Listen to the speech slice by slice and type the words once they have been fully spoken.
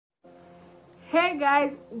Hey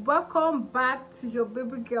guys, welcome back to your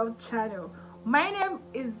baby girl channel. My name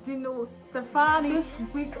is Dino Stephanie. This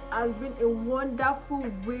week has been a wonderful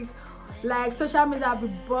week. Like social media have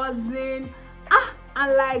been buzzing,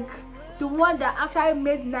 and like the one that actually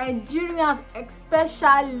made Nigerians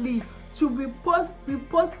especially to repost,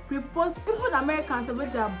 even Americans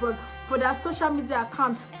when they are abroad for their social media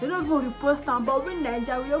account. They don't even repost them, but we in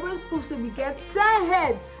Nigeria we always post so we get 10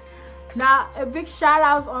 heads. Now a big shout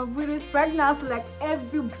out on really spreading out like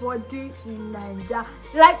everybody in Nigeria,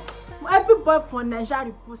 like everybody from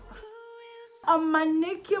Nigeria repost. My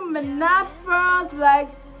Nicki Minaj, like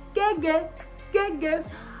Gege,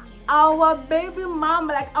 our baby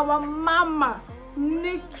mama, like our mama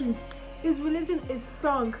Nicki is releasing a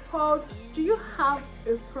song called "Do You Have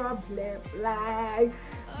a Problem?" Like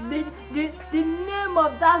the name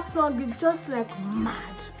of that song is just like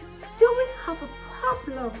mad. Do we have a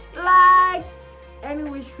problem? Like any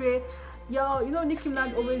which way, yo, you know Nicki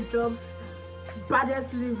Minaj always drops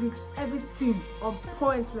baddest lyrics, everything on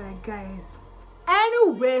point, like guys.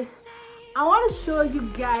 Anyways, I want to show you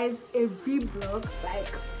guys a vlog,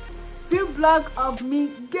 like vlog of me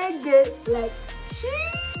Gege, like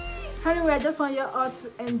anyway, I just want you all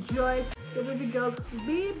to enjoy the baby girl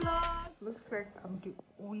vlog. Looks like I'm the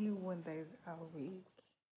only one that is awake.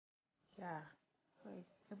 Yeah, like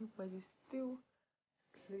everybody's still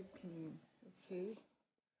sleeping. Okay,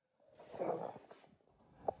 so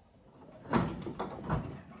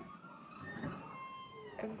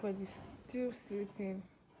everybody's still sleeping.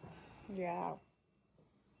 Yeah.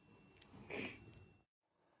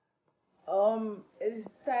 It's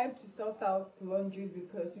time to sort out laundry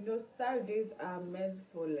because you know Saturdays are meant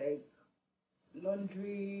for like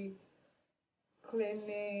laundry,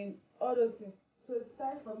 cleaning, all those things. So it's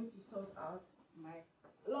time for me to sort out my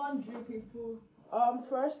laundry, people.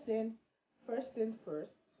 First thing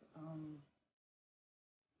first.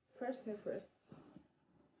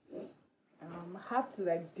 I have to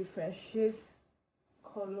like differentiate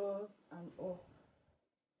colors and all.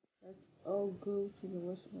 Let's all go to the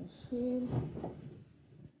washing machine.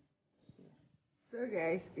 So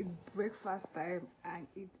guys, it's breakfast time and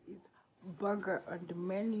it is burger on the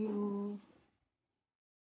menu.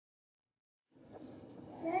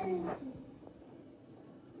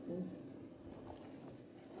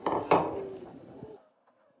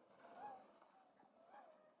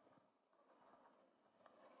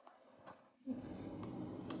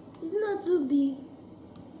 It's not too big.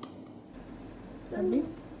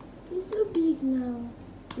 It's too big now.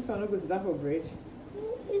 This one goes down for bread.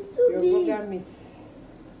 It's too big. Your burger meat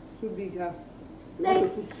too big.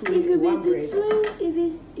 Like if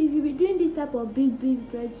you be doing this type of big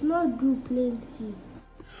bread, not do plenty.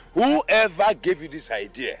 Whoever gave you this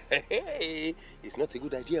idea, it's not a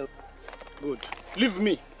good idea. Good. Leave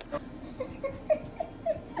me.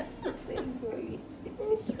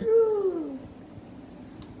 It's true.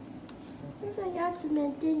 That's why you have to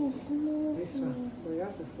maintain it small. This one, so you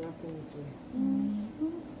have to flatten it.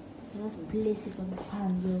 Just place it on the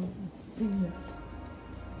pan, yo.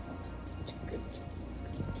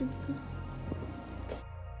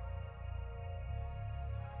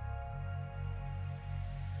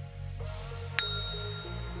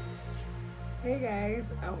 Hey guys,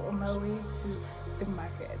 I'm on my way to the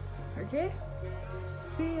market. Okay?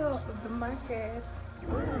 See you at the market.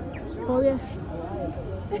 Oh yeah.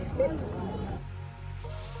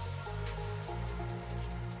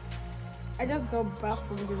 I just got back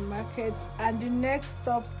from the market and the next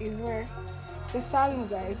stop is where the salon,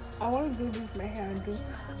 guys. I want to do this my hair and do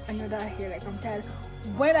another hair, like I'm tired.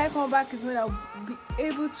 When I come back is when I'll be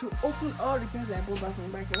able to open all the things that I bought back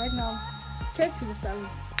from the market. Right now, straight to the salon.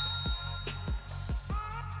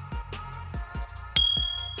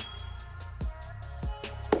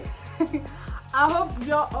 I hope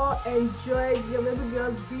you all enjoyed your baby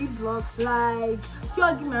girl vlog. Like, you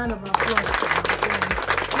all give me a round of applause.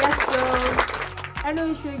 Yes, so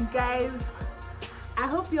anyway, guys, I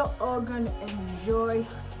hope you're all gonna enjoy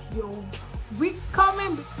your week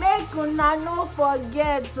coming. Make una no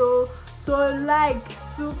forget to like,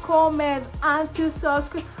 to comment, and to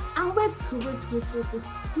subscribe. And wait.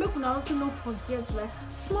 Make una also not forget like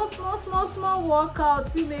small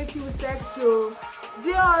workout will make you sexy.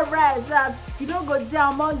 They alright that you don't go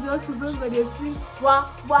down among those people when they sing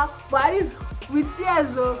what is with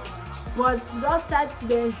tears though, but just try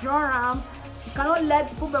to enjoy them. You cannot let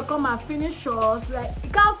people come and finish us. Like you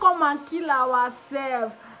can't come and kill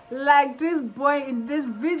ourselves like this boy in this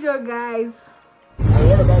video, guys.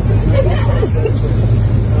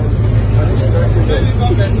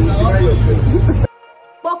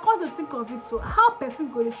 But come to think of it, so how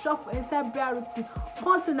person go to shop for inside BRT,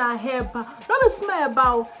 come see na eba, no be small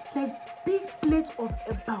eba, like big plate of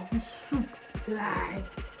eba with soup, like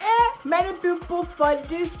many people for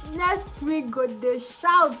this next week go dey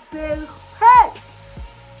shout say, hey,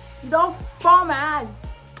 you don fall my hand.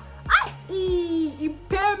 He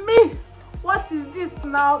pay me. What is this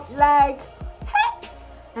now? Like, hey,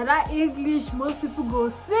 and that English most people go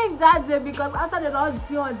sing that day because after they don't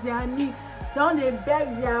see on their knee, don't they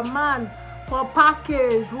beg their man for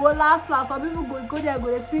package. Well, last some people go there,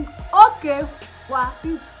 go they sing. Okay, what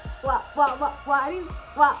is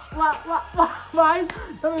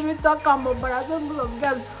don't even talk about, but I don't know of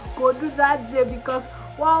girls go do that day because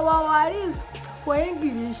what is for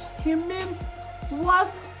English? He mean what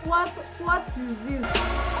is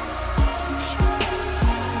this?